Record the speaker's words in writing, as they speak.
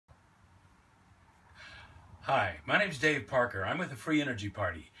Hi, my name's Dave Parker. I'm with the Free Energy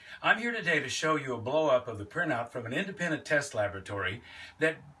Party. I'm here today to show you a blow-up of the printout from an independent test laboratory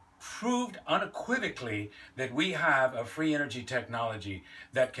that proved unequivocally that we have a free energy technology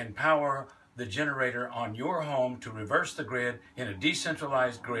that can power the generator on your home to reverse the grid in a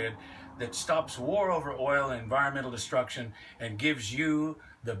decentralized grid that stops war over oil and environmental destruction and gives you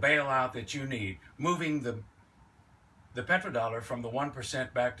the bailout that you need, moving the petrodollar from the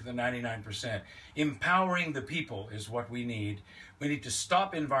 1% back to the 99%. Empowering the people is what we need. We need to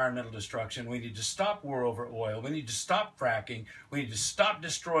stop environmental destruction. We need to stop war over oil. We need to stop fracking. We need to stop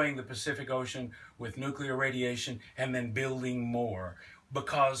destroying the Pacific Ocean with nuclear radiation and then building more.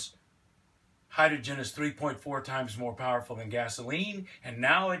 Because hydrogen is 3.4 times more powerful than gasoline, and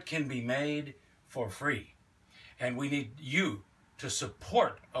now it can be made for free. And we need you to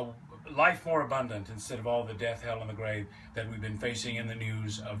support a life more abundant instead of all the death, hell, and the grave that we've been facing in the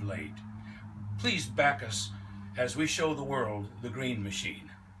news of late. Please back us as we show the world the green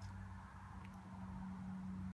machine.